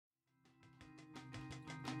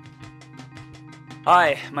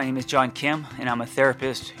Hi, my name is John Kim, and I'm a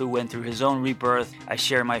therapist who went through his own rebirth. I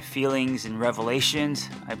share my feelings and revelations.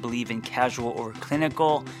 I believe in casual over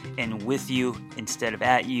clinical and with you instead of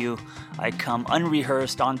at you. I come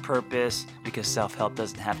unrehearsed on purpose because self-help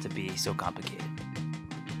doesn't have to be so complicated.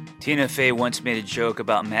 Tina Fey once made a joke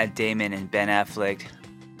about Matt Damon and Ben Affleck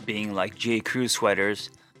being like J. Crew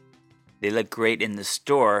sweaters. They look great in the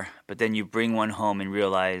store, but then you bring one home and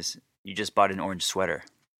realize you just bought an orange sweater.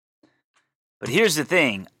 But here's the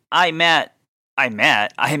thing. I met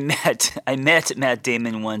Matt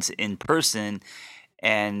Damon once in person,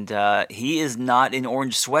 and he is not an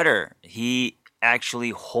orange sweater. He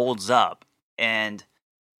actually holds up. And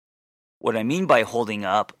what I mean by holding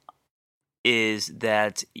up is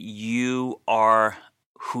that you are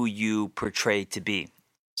who you portray to be.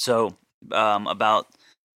 So, about,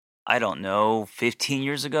 I don't know, 15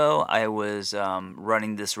 years ago, I was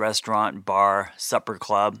running this restaurant, bar, supper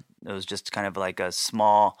club. It was just kind of like a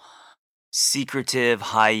small, secretive,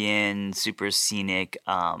 high-end, super scenic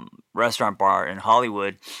restaurant bar in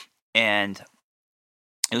Hollywood. And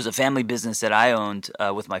it was a family business that I owned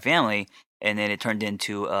with my family, and then it turned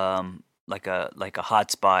into like a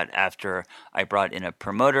hot spot after I brought in a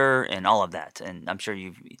promoter and all of that. And I'm sure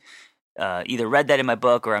you've either read that in my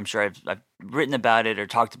book, or I'm sure I've written about it or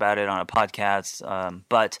talked about it on a podcast.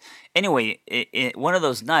 But anyway, one of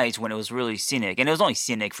those nights when it was really scenic, and it was only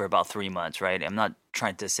scenic for about 3 months, right? I'm not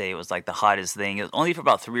trying to say it was like the hottest thing. It was only for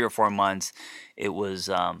about 3 or 4 months. It was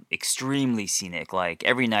extremely scenic. Like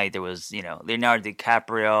every night there was, Leonardo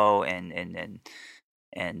DiCaprio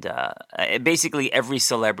and basically every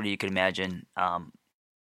celebrity you could imagine.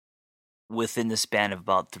 Within the span of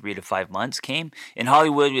about 3 to 5 months came. In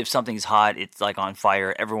Hollywood, if something's hot, it's like on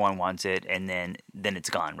fire, everyone wants it, and then it's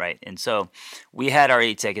gone, right? And so we had our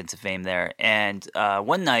 8 seconds of fame there. And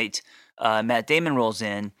one night, Matt Damon rolls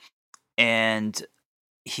in, and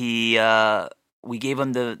we gave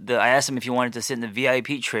him I asked him if he wanted to sit in the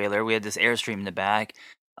VIP trailer. We had this Airstream in the back.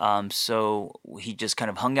 So he just kind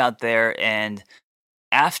of hung out there, and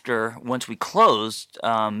once we closed,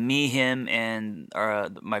 me, him, and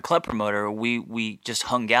my club promoter, we just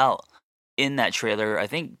hung out in that trailer, I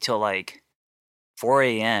think till like 4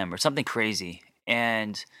 a.m. or something crazy.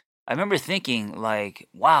 And I remember thinking like,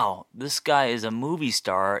 wow, this guy is a movie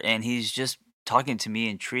star, and he's just talking to me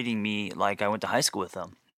and treating me like I went to high school with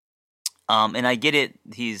him. And I get it.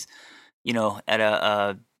 He's, at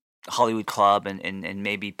a Hollywood club, and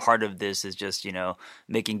maybe part of this is just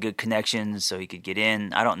making good connections so he could get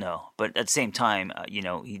in. I don't know, but at the same time,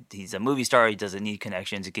 he's a movie star. He doesn't need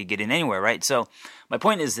connections. He could get in anywhere, right? So my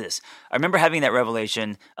point is this: I remember having that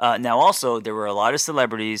revelation. Now, also, there were a lot of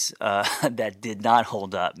celebrities that did not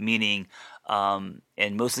hold up, meaning. And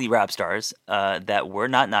mostly rap stars that were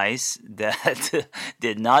not nice, that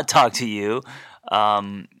did not talk to you.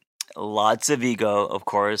 Lots of ego, of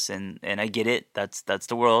course, and I get it. That's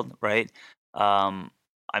the world, right? I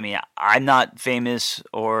mean, I'm not famous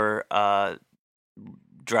or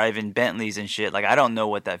driving Bentleys and shit. Like, I don't know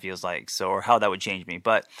what that feels like, so, or how that would change me.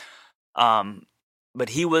 But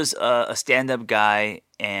he was a stand-up guy,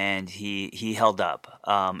 and he held up.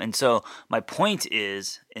 And so my point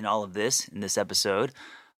is in all of this, in this episode,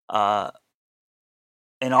 and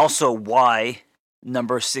also why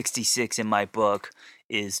number 66 in my book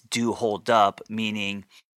is do hold up, meaning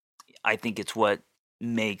I think it's what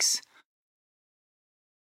makes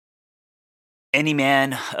any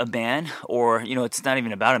man a man, or it's not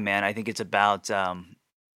even about a man. I think it's about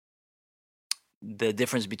the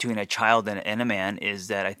difference between a child and a man is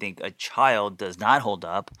that I think a child does not hold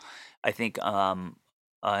up. I think an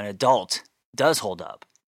adult does hold up.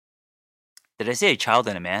 Did I say a child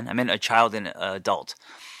and a man? I meant a child and an adult.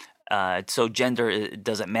 So gender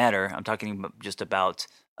doesn't matter. I'm talking just about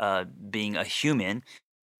being a human.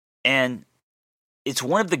 And it's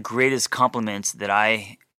one of the greatest compliments that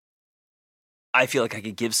I feel like I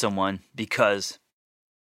could give someone, because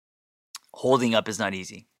holding up is not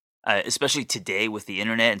easy, especially today with the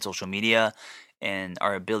internet and social media and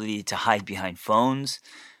our ability to hide behind phones,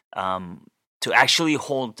 to actually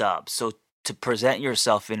hold up. So to present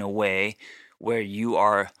yourself in a way where you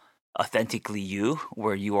are authentically you,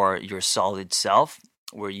 where you are your solid self,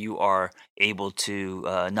 where you are able to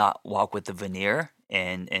not walk with the veneer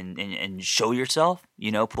and show yourself,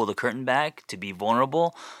 pull the curtain back, to be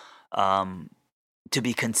vulnerable, to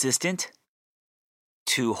be consistent,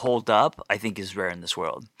 to hold up, I think is rare in this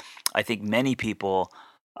world. I think many people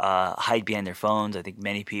hide behind their phones. I think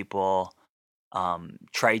many people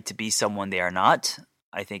try to be someone they are not.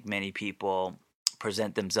 I think many people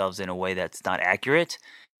present themselves in a way that's not accurate.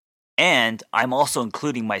 And I'm also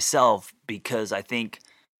including myself, because I think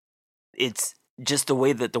it's just the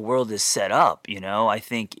way that the world is set up, you know? I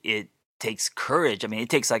think it takes courage. I mean, it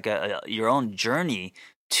takes like your own journey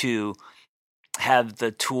to have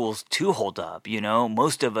the tools to hold up, you know?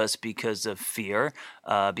 Most of us, because of fear,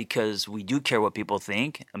 because we do care what people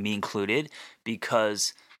think, me included,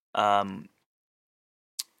 because um,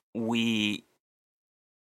 we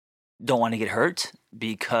don't want to get hurt,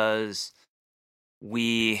 because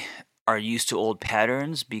we are used to old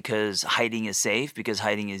patterns, because hiding is safe, because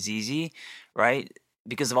hiding is easy, right?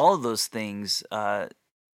 Because of all of those things,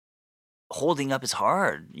 holding up is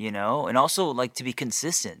hard, you know, and also like to be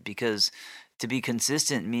consistent, because to be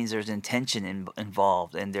consistent means there's intention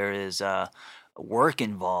involved, and there is work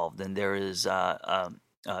involved, and there is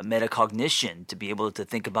metacognition to be able to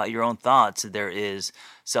think about your own thoughts. There is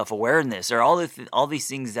self awareness. There are all these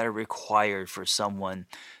things that are required for someone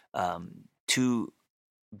to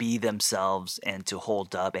be themselves and to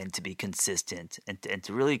hold up and to be consistent and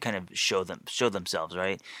to really kind of show themselves,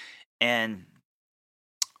 right? And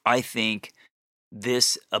I think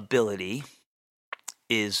this ability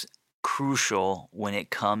is crucial when it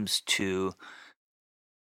comes to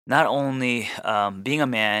not only being a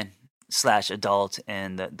man slash adult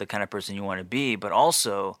and the kind of person you want to be, but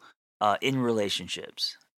also in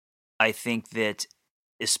relationships. I think that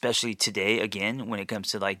especially today, again, when it comes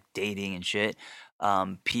to like dating and shit,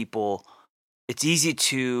 people, it's easy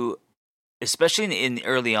to, especially in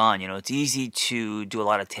early on, you know, it's easy to do a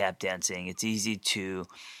lot of tap dancing. It's easy to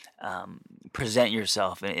present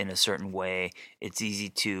yourself in a certain way. It's easy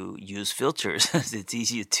to use filters. It's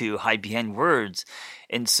easy to hide behind words.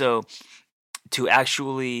 And so to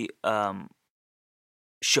actually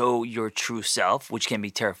show your true self, which can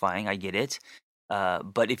be terrifying, I get it.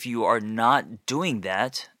 But if you are not doing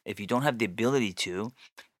that, if you don't have the ability to,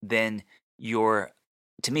 then you're,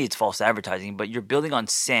 to me, it's false advertising, but you're building on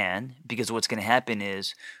sand, because what's going to happen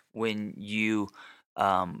is when you,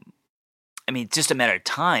 um, I mean, it's just a matter of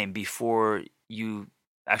time before you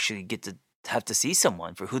actually get to have to see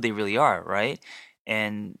someone for who they really are, right?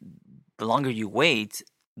 And the longer you wait,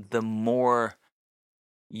 the more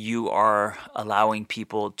you are allowing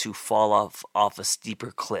people to fall off a steeper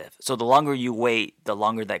cliff. So the longer you wait, the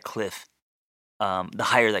longer that cliff, the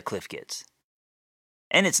higher that cliff gets,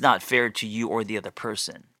 and it's not fair to you or the other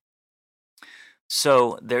person.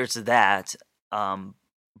 So there's that.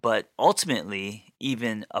 But ultimately,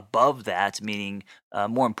 even above that, meaning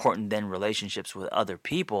more important than relationships with other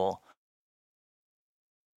people,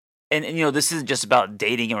 and you know, this isn't just about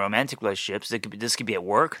dating and romantic relationships. This could be at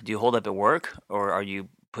work. Do you hold up at work, or are you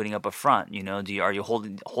putting up a front? You know, are you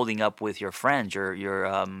holding up with your friends, your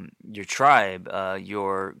tribe,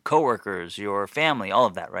 your coworkers, your family, all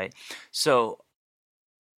of that, right? So,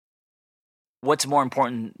 what's more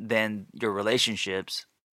important than your relationships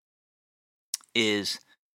is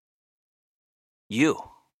you.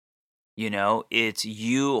 You know, it's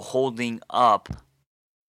you holding up,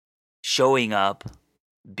 showing up,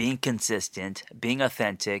 being consistent, being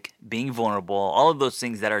authentic, being vulnerable, all of those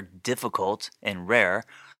things that are difficult and rare.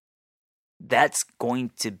 That's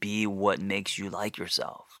going to be what makes you like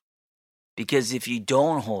yourself. Because if you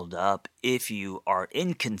don't hold up, if you are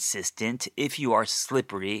inconsistent, if you are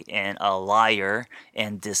slippery and a liar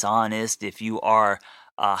and dishonest, if you are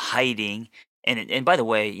hiding, and by the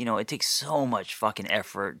way, you know, it takes so much fucking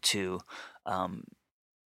effort um,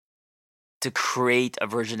 to create a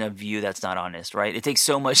version of you that's not honest, right? It takes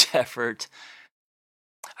so much effort.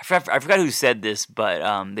 I forgot who said this,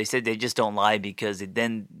 but they said they just don't lie because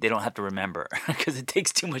then they don't have to remember, because it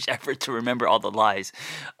takes too much effort to remember all the lies.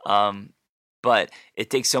 But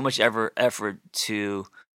it takes so much effort to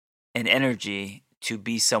and energy to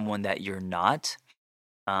be someone that you're not.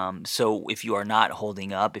 So if you are not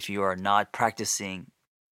holding up, if you are not practicing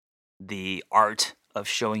the art of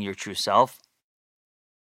showing your true self,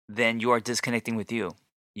 then you are disconnecting with you.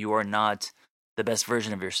 You are not the best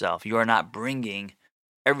version of yourself. You are not bringing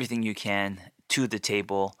everything you can to the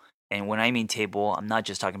table. And when I mean table, I'm not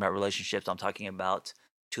just talking about relationships, I'm talking about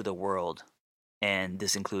to the world. And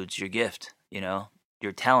this includes your gift, you know,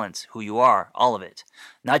 your talents, who you are, all of it.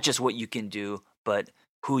 Not just what you can do, but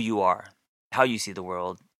who you are, how you see the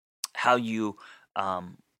world, how you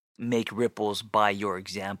make ripples by your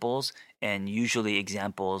examples. And usually,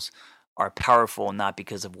 examples are powerful not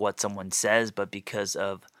because of what someone says, but because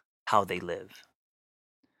of how they live.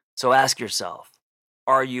 So ask yourself,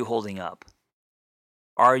 are you holding up?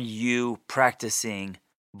 Are you practicing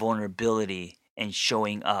vulnerability and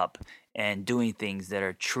showing up and doing things that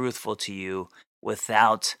are truthful to you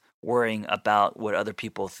without worrying about what other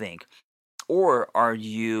people think? or are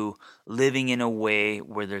you living in a way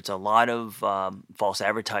where there's a lot of false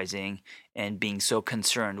advertising and being so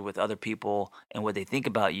concerned with other people and what they think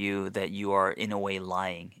about you that you are in a way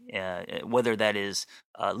lying, whether that is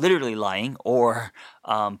literally lying or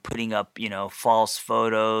putting up, false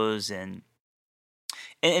photos and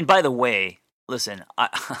by the way, listen,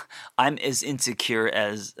 I'm as insecure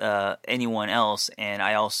as anyone else, and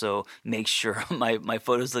I also make sure my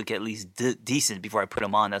photos look at least decent before I put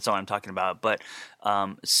them on. That's all I'm talking about. But but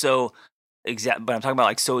I'm talking about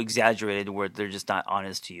like so exaggerated where they're just not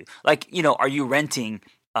honest to you. Like, are you renting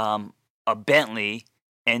a Bentley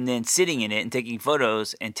and then sitting in it and taking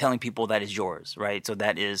photos and telling people that is yours, right? So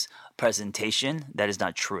that is presentation. That is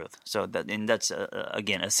not truth. So that's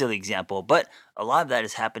again a silly example, but a lot of that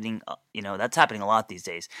is happening. That's happening a lot these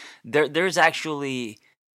days. There's actually.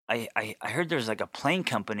 I heard there's like a plane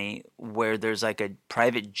company where there's like a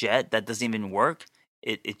private jet that doesn't even work.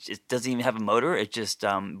 It doesn't even have a motor. It just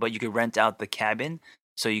but you could rent out the cabin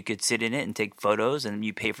so you could sit in it and take photos, and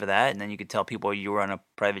you pay for that, and then you could tell people you were on a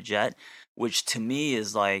private jet, which to me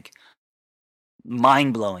is like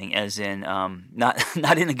mind blowing, as in not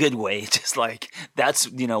not in a good way. Just like that's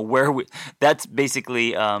that's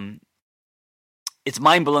basically it's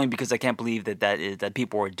mind blowing because I can't believe that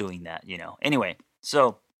people are doing that. Anyway,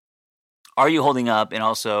 so are you holding up, and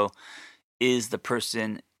also is the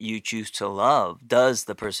person you choose to love, does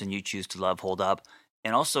the person you choose to love hold up,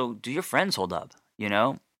 and also do your friends hold up?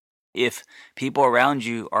 If people around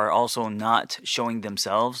you are also not showing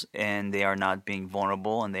themselves and they are not being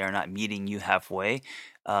vulnerable and they are not meeting you halfway,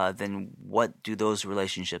 then what do those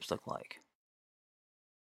relationships look like?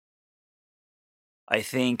 I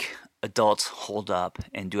think adults hold up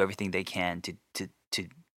and do everything they can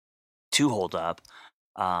to hold up,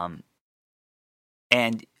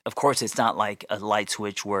 and of course, it's not like a light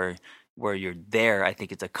switch where you're there. I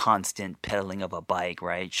think it's a constant pedaling of a bike,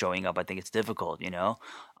 right? Showing up. I think it's difficult, and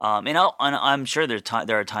I'm sure there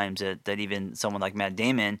are times that even someone like Matt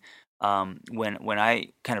Damon, when I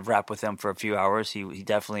kind of rap with him for a few hours, he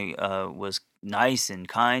definitely was nice and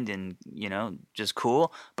kind and just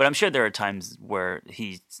cool. But I'm sure there are times where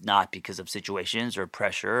he's not because of situations or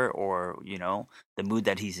pressure or the mood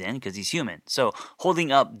that he's in, because he's human. So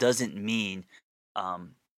holding up doesn't mean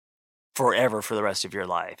forever for the rest of your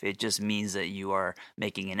life. It just means that you are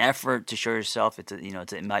making an effort to show yourself.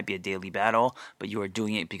 It might be a daily battle, but you are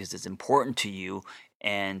doing it because it's important to you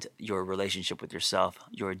and your relationship with yourself.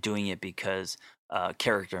 You are doing it because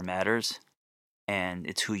character matters and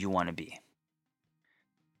it's who you want to be.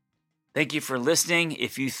 Thank you for listening.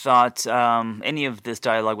 If you thought any of this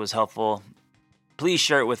dialogue was helpful, please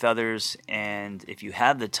share it with others. And if you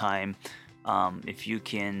have the time, if you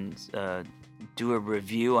can do a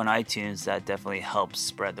review on iTunes, that definitely helps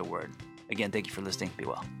spread the word. Again, thank you for listening. Be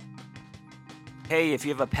well. Hey, if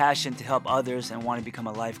you have a passion to help others and want to become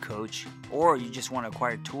a life coach, or you just want to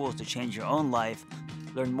acquire tools to change your own life,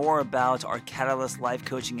 learn more about our Catalyst Life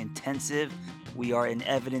Coaching Intensive. We are an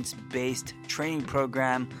evidence-based training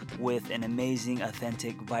program with an amazing,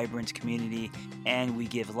 authentic, vibrant community, and we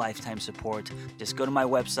give lifetime support. Just go to my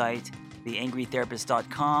website,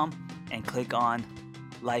 theangrytherapist.com, and click on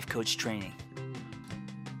Life Coach Training.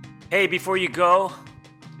 Hey, before you go,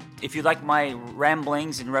 if you like my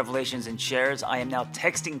ramblings and revelations and shares, I am now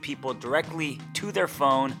texting people directly to their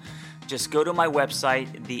phone. Just go to my website,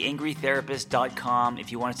 theangrytherapist.com. If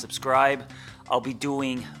you want to subscribe, I'll be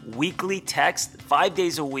doing weekly text, 5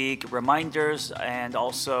 days a week, reminders, and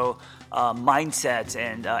also mindsets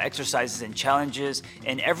and exercises and challenges.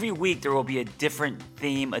 And every week there will be a different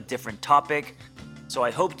theme, a different topic. So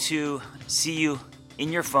I hope to see you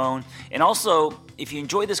in your phone. And also, if you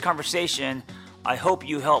enjoy this conversation, I hope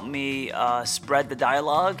you help me spread the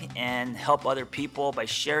dialogue and help other people by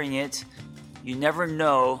sharing it. You never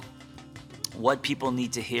know what people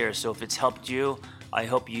need to hear. So if it's helped you, I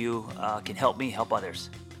hope you can help me help others.